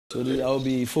So I'll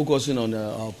be focusing on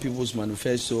our People's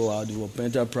Manifesto, our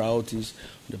developmental priorities,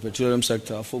 the petroleum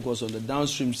sector. I'll focus on the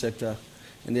downstream sector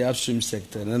and the upstream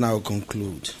sector, and then I'll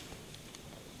conclude.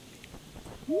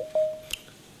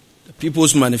 The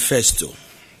People's Manifesto.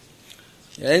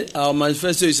 Our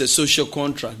manifesto is a social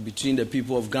contract between the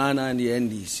people of Ghana and the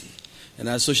NDC. And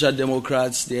as social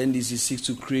democrats, the NDC seeks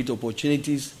to create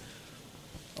opportunities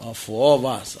for all of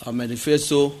us. Our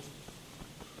manifesto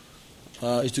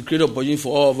is to create opportunity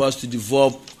for all of us to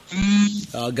develop,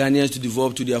 Ghanaians to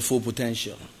develop to their full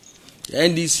potential. The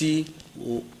NDC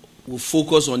will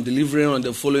focus on delivering on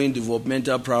the following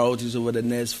developmental priorities over the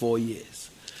next 4 years: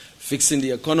 fixing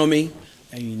the economy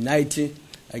and uniting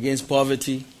against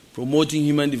poverty, promoting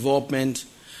human development,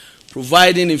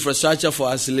 providing infrastructure for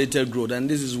accelerated growth. And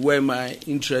this is where my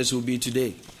interest will be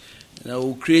today.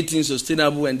 Creating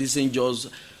sustainable and decent jobs.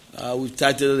 We've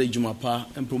titled the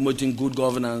Jumapa, and promoting good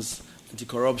governance,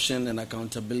 anti-corruption and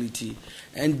accountability,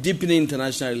 and deepening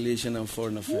international relations and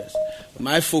foreign affairs.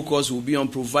 My focus will be on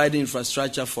providing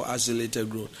infrastructure for accelerated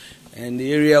growth, and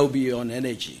the area will be on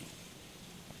energy.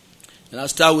 And I'll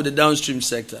start with the downstream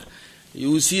sector.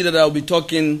 You will see that I'll be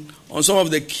talking on some of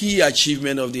the key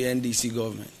achievements of the NDC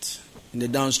government in the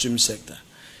downstream sector.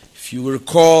 If you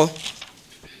recall,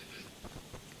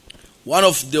 one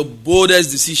of the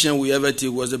boldest decisions we ever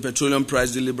took was the petroleum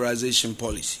price liberalization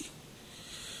policy.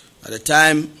 At the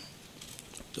time,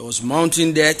 there was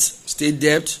mounting debt, state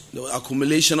debt, there was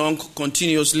accumulation on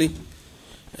continuously.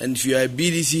 And if you are a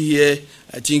BDC here,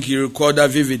 I think you recall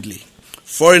that vividly.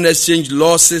 Foreign exchange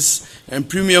losses and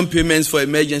premium payments for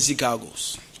emergency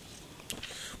cargoes.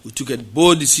 We took a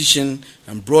bold decision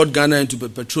and brought Ghana into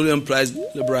petroleum price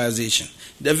liberalization.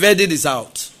 The verdict is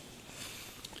out.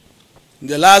 In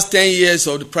the last 10 years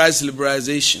of the price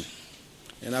liberalization,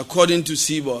 and according to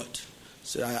CBOD,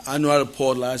 annual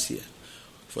report last year,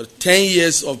 for 10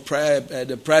 years of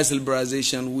the price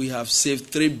liberalization, we have saved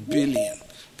 3 billion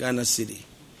Ghana cedi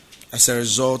as a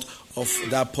result of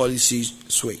that policy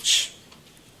switch.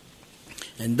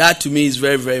 And that to me is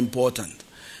very, very important.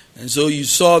 And so you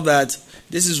saw that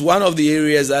this is one of the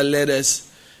areas that led us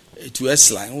to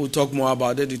S-Line. We'll talk more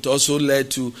about it. It also led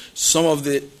to some of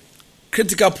the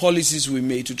critical policies we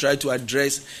made to try to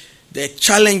address the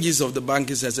challenges of the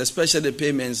banking sector, especially the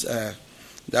payments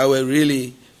that were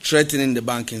really threatening the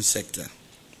banking sector.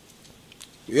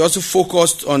 We also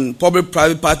focused on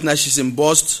public-private partnerships in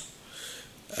BOST,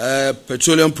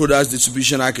 petroleum products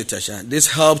distribution architecture. This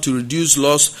helped to reduce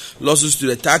losses to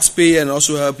the taxpayer and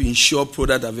also help ensure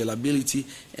product availability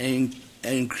and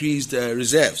increase the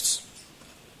reserves.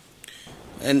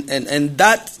 And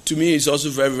that, to me, is also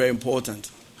very, very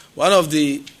important. One of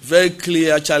the very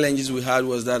clear challenges we had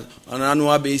was that on an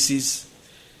annual basis,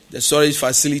 the storage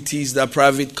facilities that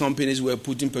private companies were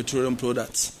putting petroleum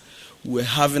products were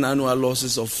having annual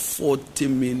losses of 40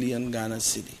 million Ghana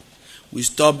cedi. We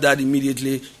stopped that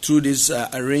immediately through this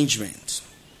arrangement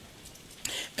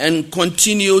and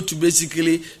continue to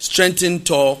basically strengthen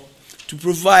TOR to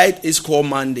provide its core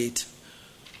mandate,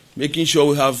 making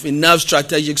sure we have enough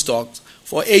strategic stocks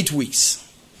for 8 weeks.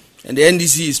 And the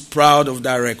NDC is proud of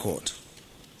that record.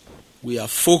 We are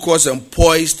focused and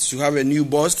poised to have a new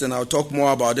BOST, and I'll talk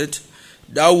more about it,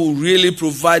 that will really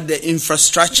provide the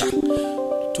infrastructure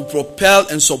to propel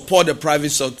and support the private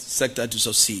sector to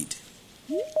succeed.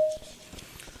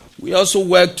 We also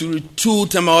work to retool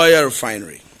Tema Oil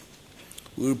Refinery.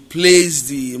 We replaced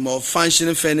the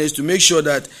malfunctioning furnace to make sure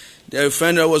that the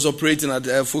refinery was operating at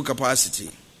full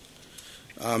capacity.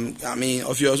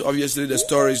 Obviously the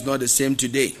story is not the same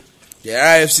today. The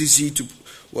IFCC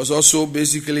was also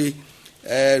basically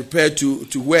prepared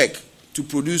to work to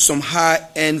produce some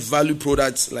high-end value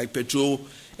products like petrol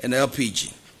and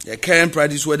LPG. The current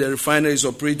practice where the refinery is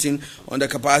operating under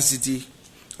capacity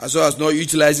as well as not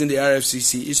utilizing the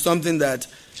RFCC is something that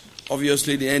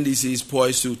obviously the NDC is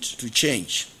poised to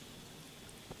change.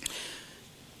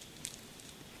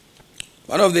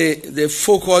 One of the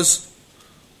focus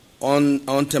on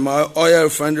Tema Oil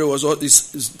Refinery was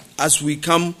as we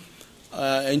come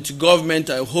into government,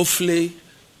 hopefully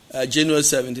January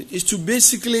 17th, is to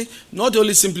basically not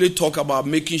only simply talk about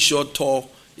making sure TOR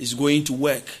is going to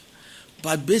work,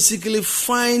 but basically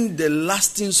find the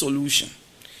lasting solution.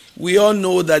 We all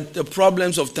know that the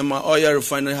problems of Tema Oil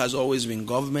Refinery has always been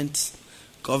government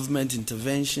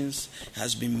interventions, it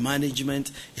has been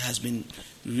management, it has been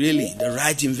really the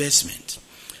right investment.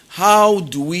 How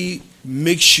do we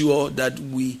make sure that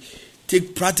we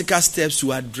take practical steps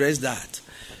to address that?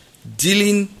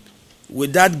 Dealing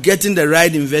with that, getting the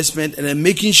right investment, and then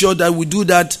making sure that we do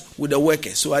that with the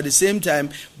workers. So at the same time,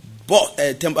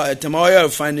 Tema Oil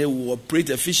Refinery will operate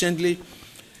efficiently,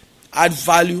 add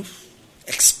value,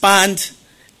 expand,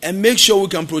 and make sure we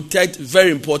can protect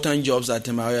very important jobs at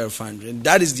Temawaya Refinery. And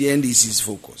that is the NDC's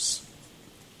focus.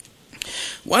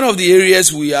 One of the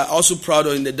areas we are also proud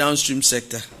of in the downstream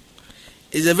sector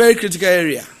is a very critical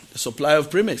area, the supply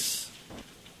of premise.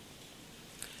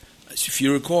 As if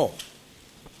you recall,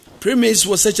 premise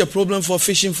was such a problem for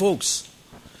fishing folks.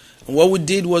 And what we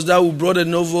did was that we brought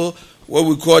in over what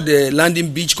we call the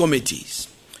landing beach committees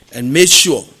and made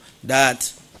sure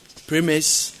that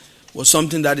premise was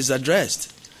something that is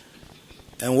addressed.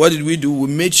 And what did we do? We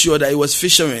made sure that it was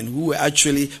fishermen who were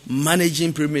actually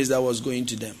managing premise that was going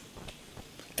to them,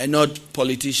 and not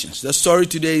politicians. The story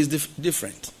today is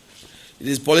different. It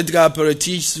is political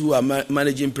apparatists who are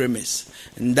managing premise.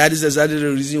 And that is exactly the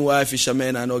reason why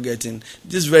fishermen are not getting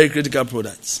these very critical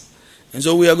products. And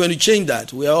so we are going to change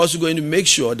that. We are also going to make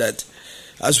sure that,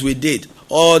 as we did,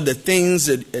 all the things,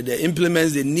 the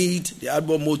implements they need, the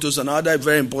outboard motors and other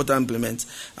very important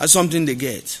implements, are something they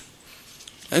get.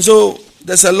 And so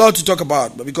there's a lot to talk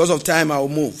about, but because of time I will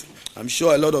move. I'm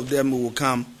sure a lot of them will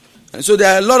come. And so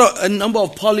there are a number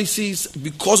of policies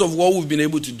because of what we've been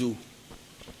able to do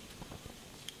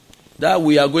that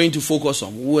we are going to focus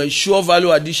on. We will ensure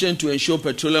value addition to ensure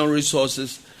petroleum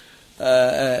resources,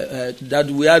 that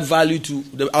we add value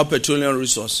to our petroleum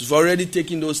resources. We've already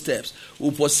taken those steps.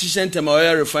 We'll position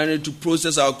Temawaya Refinery to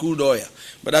process our crude oil.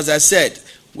 But as I said,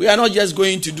 we are not just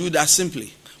going to do that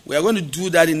simply. We are going to do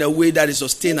that in a way that is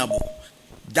sustainable,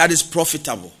 that is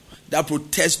profitable, that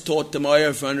protects Temawaya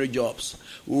Refinery jobs.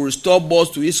 We will restore BOS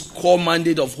to its core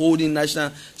mandate of holding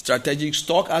national strategic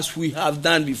stock as we have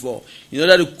done before, in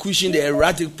order to cushion the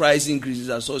erratic price increases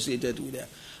associated with the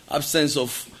absence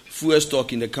of fuel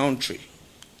stock in the country.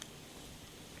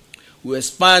 We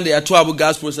expand the Atuabu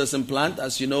gas processing plant,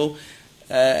 as you know,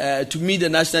 to meet the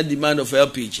national demand of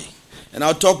LPG. And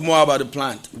I'll talk more about the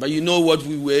plant, but you know what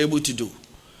we were able to do.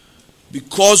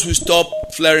 Because we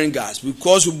stopped flaring gas,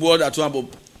 because we bought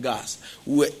Atuabu gas,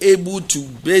 we were able to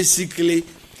basically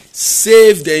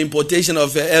save the importation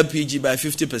of LPG by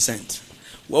 50%.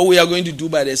 What we are going to do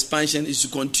by the expansion is to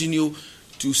continue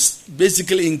to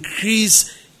basically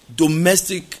increase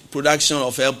domestic production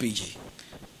of LPG.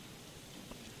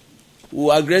 We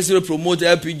will aggressively promote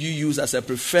LPG use as a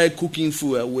preferred cooking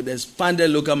fuel with expanded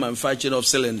local manufacturing of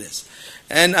cylinders.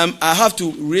 And I have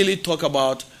to really talk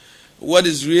about what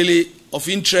is really of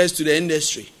interest to the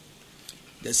industry,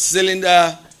 the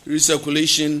cylinder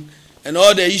recirculation and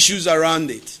all the issues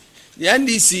around it. The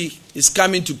NDC is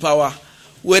coming to power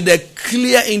with the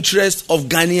clear interest of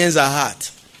Ghanaians at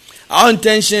heart. Our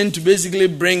intention to basically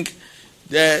bring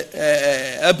the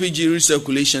LPG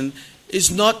recirculation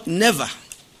is never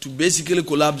to basically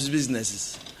collapse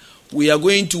businesses. We are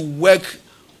going to work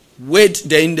with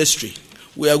the industry.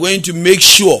 We are going to make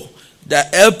sure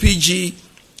that LPG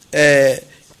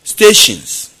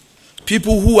stations,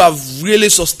 people who have really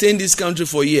sustained this country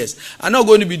for years, are not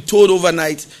going to be told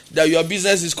overnight that your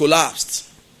business is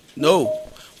collapsed. No.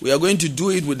 We are going to do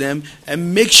it with them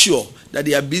and make sure that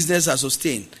their business are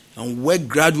sustained and work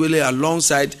gradually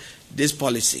alongside this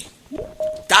policy.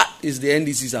 That is the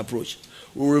NDC's approach.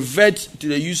 We revert to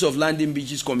the use of landing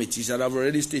beaches committees, and I've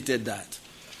already stated that.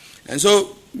 And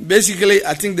so, basically,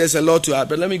 I think there's a lot to add,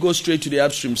 but let me go straight to the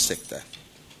upstream sector.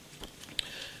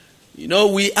 You know,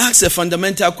 we asked a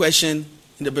fundamental question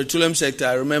in the petroleum sector,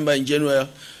 I remember in January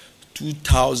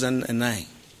 2009.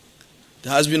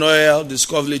 There has been oil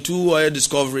discovery, 2 oil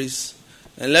discoveries,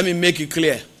 and let me make it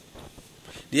clear.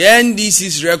 The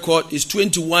NDC's record is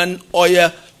 21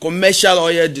 commercial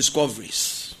oil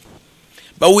discoveries.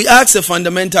 But we asked a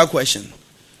fundamental question.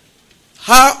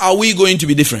 How are we going to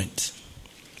be different?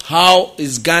 How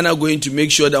is Ghana going to make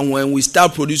sure that when we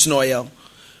start producing oil,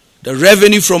 the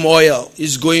revenue from oil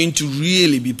is going to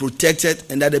really be protected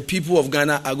and that the people of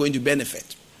Ghana are going to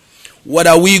benefit? What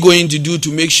are we going to do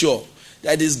to make sure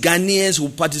that these Ghanaians will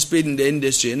participate in the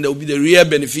industry and they will be the real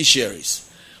beneficiaries?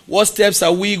 What steps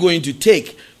are we going to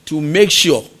take to make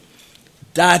sure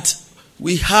that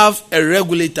we have a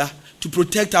regulator to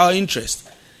protect our interests?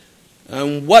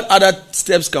 And what other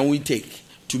steps can we take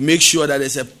to make sure that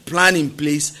there's a plan in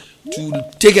place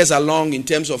to take us along in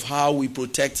terms of how we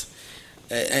protect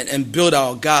and build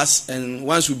our gas, and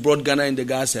once we brought Ghana in the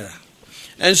gas era?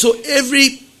 And so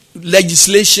every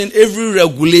legislation, every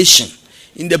regulation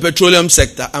in the petroleum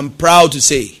sector, I'm proud to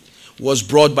say, was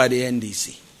brought by the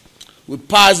NDC. We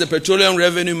passed the Petroleum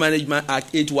Revenue Management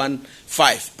Act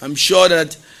 815. I'm sure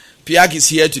that PIAC is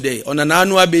here today. On an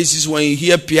annual basis, when you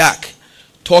hear PIAC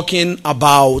talking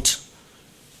about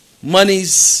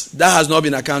monies that has not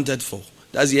been accounted for,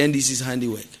 that's the NDC's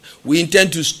handiwork. We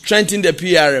intend to strengthen the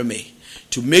PRMA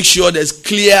to make sure there's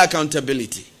clear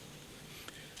accountability.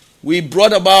 we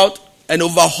brought about and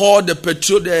overhauled the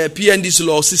PNDC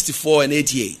law 64 and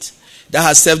 88. That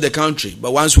has served the country.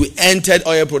 But once we entered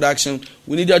oil production,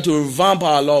 we needed to revamp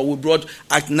our law. We brought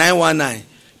Act 919,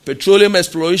 Petroleum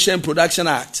Exploration and Production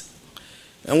Act.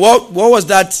 And what was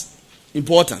that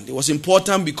important? It was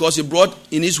important because it brought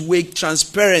in its wake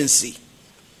transparency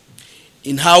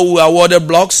in how we awarded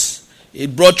blocks.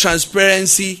 It brought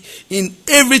transparency in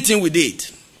everything we did.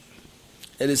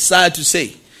 It is sad to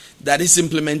say that its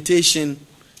implementation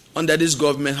under this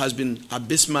government has been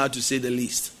abysmal, to say the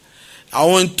least. I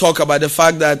won't talk about the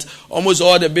fact that almost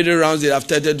all the bidding rounds they have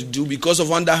started to do because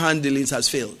of underhand dealings has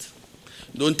failed.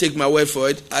 Don't take my word for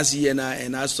it. Ask ENI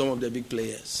and ask some of the big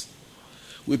players.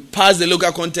 We passed the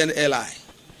local content LI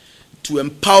to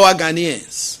empower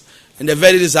Ghanaians, and the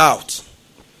verdict is out.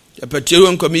 The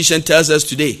Petroleum Commission tells us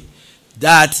today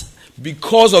that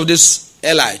because of this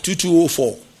LI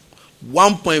 2204,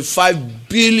 $1.5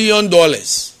 billion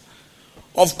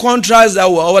of contracts that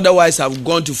would otherwise have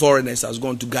gone to foreigners has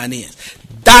gone to Ghanaians.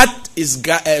 That is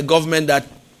a government that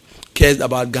cares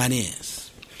about Ghanaians.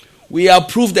 We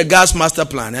approved the gas master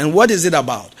plan. And what is it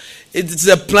about? It's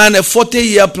a plan, a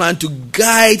 40-year plan to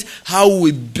guide how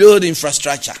we build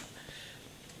infrastructure.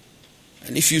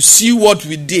 And if you see what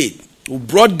we did, we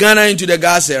brought Ghana into the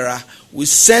gas era. We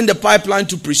sent the pipeline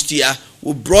to Pristina.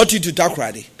 We brought it to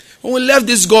Takoradi. When we left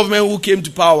this government who came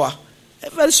to power, a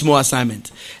very small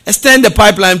assignment, extend the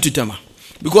pipeline to Tema.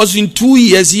 Because in 2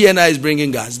 years, ENI is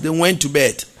bringing gas. They went to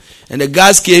bed. And the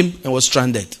gas came and was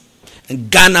stranded.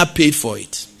 And Ghana paid for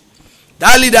it.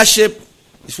 That leadership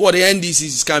is what the NDC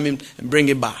is coming and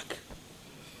bringing back.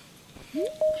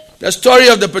 The story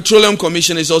of the Petroleum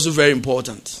Commission is also very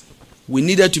important. We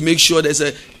needed to make sure there's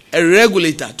a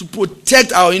regulator to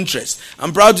protect our interests.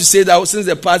 I'm proud to say that since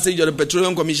the passage of the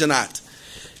Petroleum Commission Act,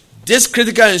 this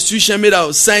critical institution made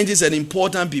our scientists and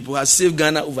important people has saved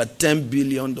Ghana over $10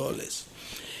 billion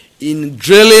in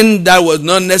drilling that was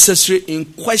not necessary, in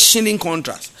questioning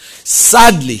contracts.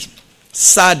 Sadly,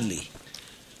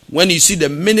 when you see the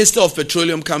Minister of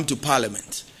Petroleum come to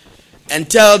Parliament and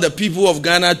tell the people of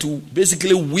Ghana to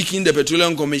basically weaken the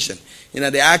Petroleum Commission in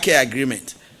the ARCE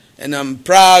agreement, and I'm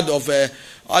proud of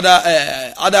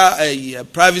other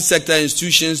private sector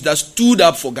institutions that stood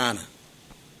up for Ghana.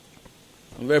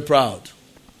 I'm very proud.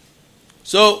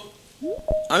 So,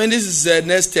 this is the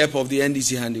next step of the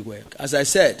NDC handiwork. As I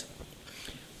said,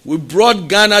 we brought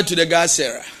Ghana to the gas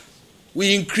era.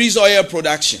 We increased oil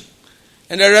production.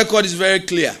 And the record is very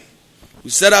clear.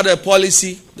 We set out a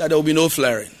policy that there will be no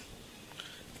flaring.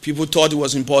 People thought it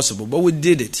was impossible, but we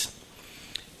did it.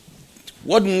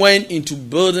 What went into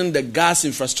building the gas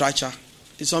infrastructure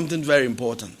is something very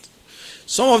important.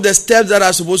 Some of the steps that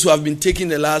are supposed to have been taken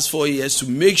the last 4 years to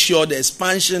make sure the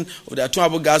expansion of the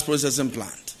Atuabo gas processing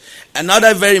plant and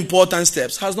other very important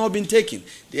steps has not been taken.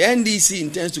 The NDC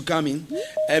intends to come in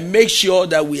and make sure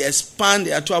that we expand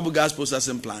the Atuabo gas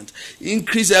processing plant,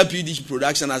 increase LPG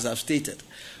production as I've stated.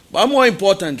 But more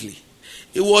importantly,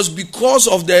 it was because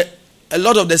of a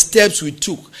lot of the steps we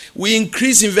took. We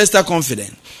increased investor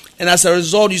confidence. And as a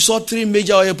result, you saw 3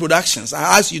 major oil productions.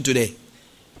 I ask you today,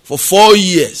 for 4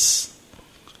 years,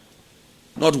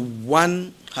 not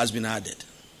one has been added.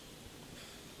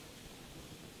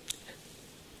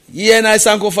 ENI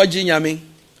Sankofa Jinyami,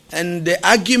 and the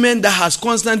argument that has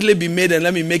constantly been made, and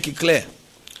let me make it clear.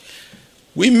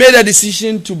 We made a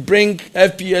decision to bring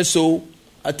FPSO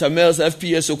Atamels,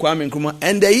 FPSO Kwame Nkrumah,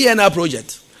 and the ENI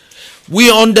project.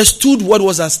 We understood what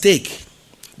was at stake.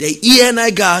 The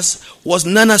ENI gas was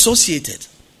non-associated.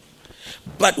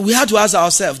 But we had to ask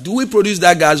ourselves, do we produce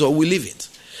that gas or we leave it?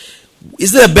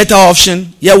 Is there a better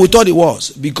option? Yeah, we thought it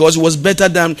was, because it was better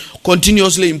than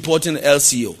continuously importing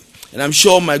LCO. And I'm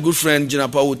sure my good friend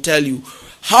Jinapa will tell you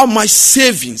how much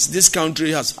savings this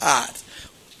country has had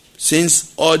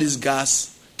since all this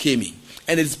gas came in.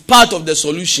 And it's part of the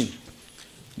solution.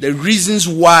 The reasons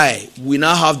why we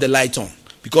now have the light on,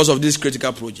 because of these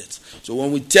critical projects. So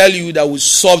when we tell you that we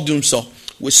solved them, so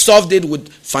we solved it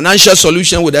with financial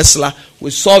solution with ESLA. We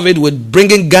solved it with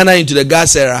bringing Ghana into the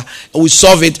gas era. And we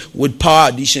solved it with power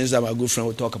additions that my good friend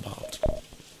will talk about.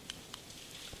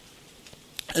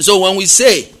 And so when we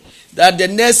say that the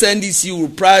next NDC will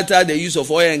prioritize the use of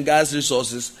oil and gas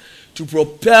resources to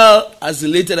propel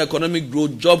accelerated economic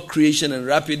growth, job creation, and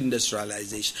rapid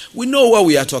industrialization, we know what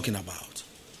we are talking about.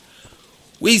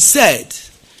 We said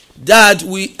that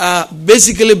we are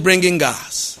basically bringing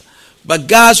gas. But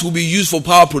gas will be used for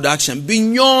power production.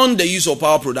 Beyond the use of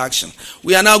power production,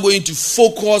 we are now going to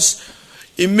focus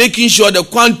in making sure the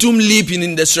quantum leap in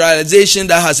industrialization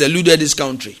that has eluded this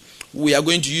country we are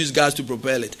going to use gas to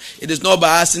propel it. It is not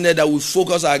by accident that we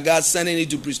focus our gas, sending it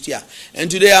to Pristia. And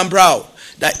today I'm proud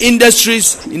that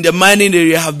industries in the mining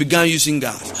area have begun using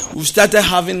gas. We've started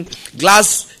having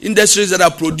glass industries that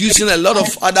are producing a lot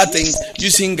of other things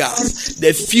using gas.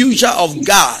 The future of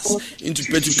gas into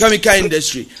petrochemical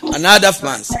industry and other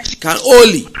plants can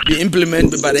only be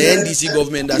implemented by the NDC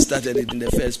government that started it in the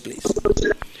first place.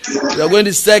 We are going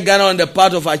to set Ghana on the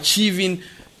path of achieving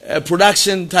a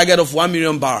production target of 1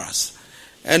 million barrels.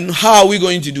 And how are we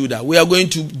going to do that? We are going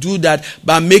to do that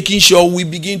by making sure we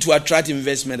begin to attract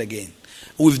investment again.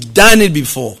 We've done it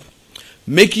before.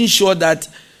 Making sure that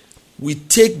we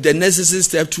take the necessary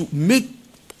step to make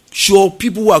sure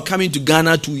people who are coming to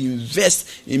Ghana to invest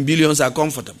in billions are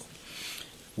comfortable.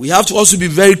 We have to also be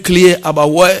very clear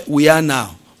about where we are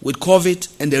now with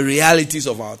COVID and the realities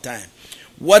of our time.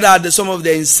 What are some of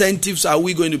the incentives are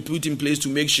we going to put in place to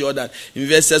make sure that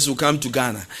investors will come to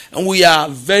Ghana? And we are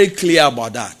very clear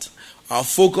about that. Our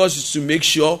focus is to make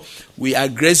sure we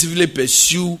aggressively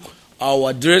pursue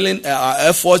our drilling, our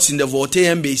efforts in the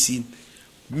Voltairean Basin,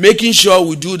 making sure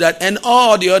we do that, and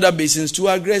all the other basins to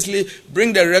aggressively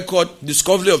bring the record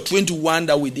discovery of 21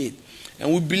 that we did.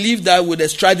 And we believe that with the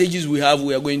strategies we have,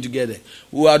 we are going to get it.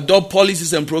 We will adopt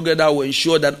policies and programs that will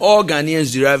ensure that all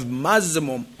Ghanaians derive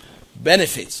maximum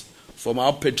benefits from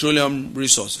our petroleum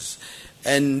resources.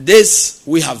 And this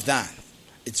we have done.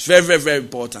 It's very, very, very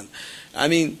important. I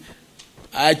mean,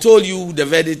 I told you the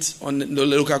verdict on the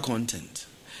local content.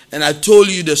 And I told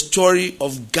you the story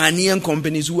of Ghanaian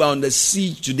companies who are on the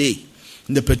siege today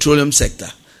in the petroleum sector.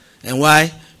 And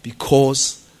why?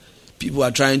 Because people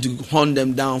are trying to hunt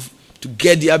them down to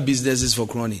get their businesses for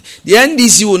crony. The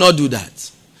NDC will not do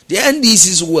that. The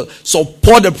NDCs will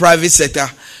support the private sector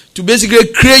to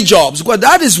basically create jobs, because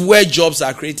that is where jobs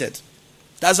are created.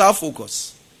 That's our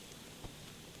focus.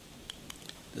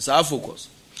 That's our focus.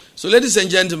 So, ladies and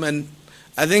gentlemen,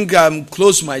 I think I'm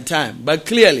close to my time. But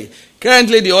clearly,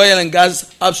 currently the oil and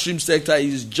gas upstream sector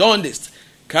is jaundiced,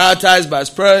 characterized by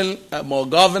spurring more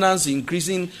governance,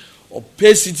 increasing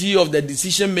opacity of the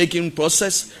decision-making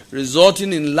process,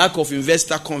 resulting in lack of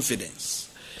investor confidence,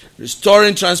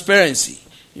 restoring transparency,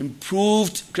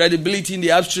 improved credibility in the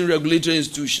upstream regulatory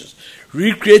institutions,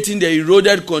 recreating the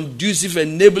eroded conducive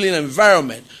enabling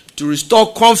environment to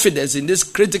restore confidence in this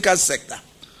critical sector.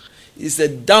 It's a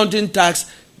daunting task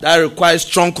that requires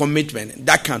strong commitment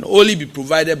that can only be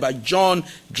provided by John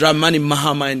Dramani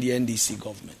Mahama and the NDC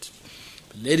government.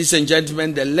 Ladies and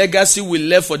gentlemen, the legacy we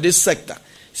left for this sector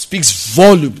speaks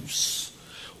volumes.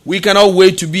 We cannot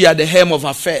wait to be at the helm of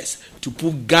affairs to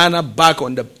put Ghana back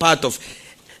on the path of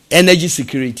energy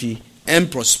security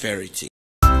and prosperity.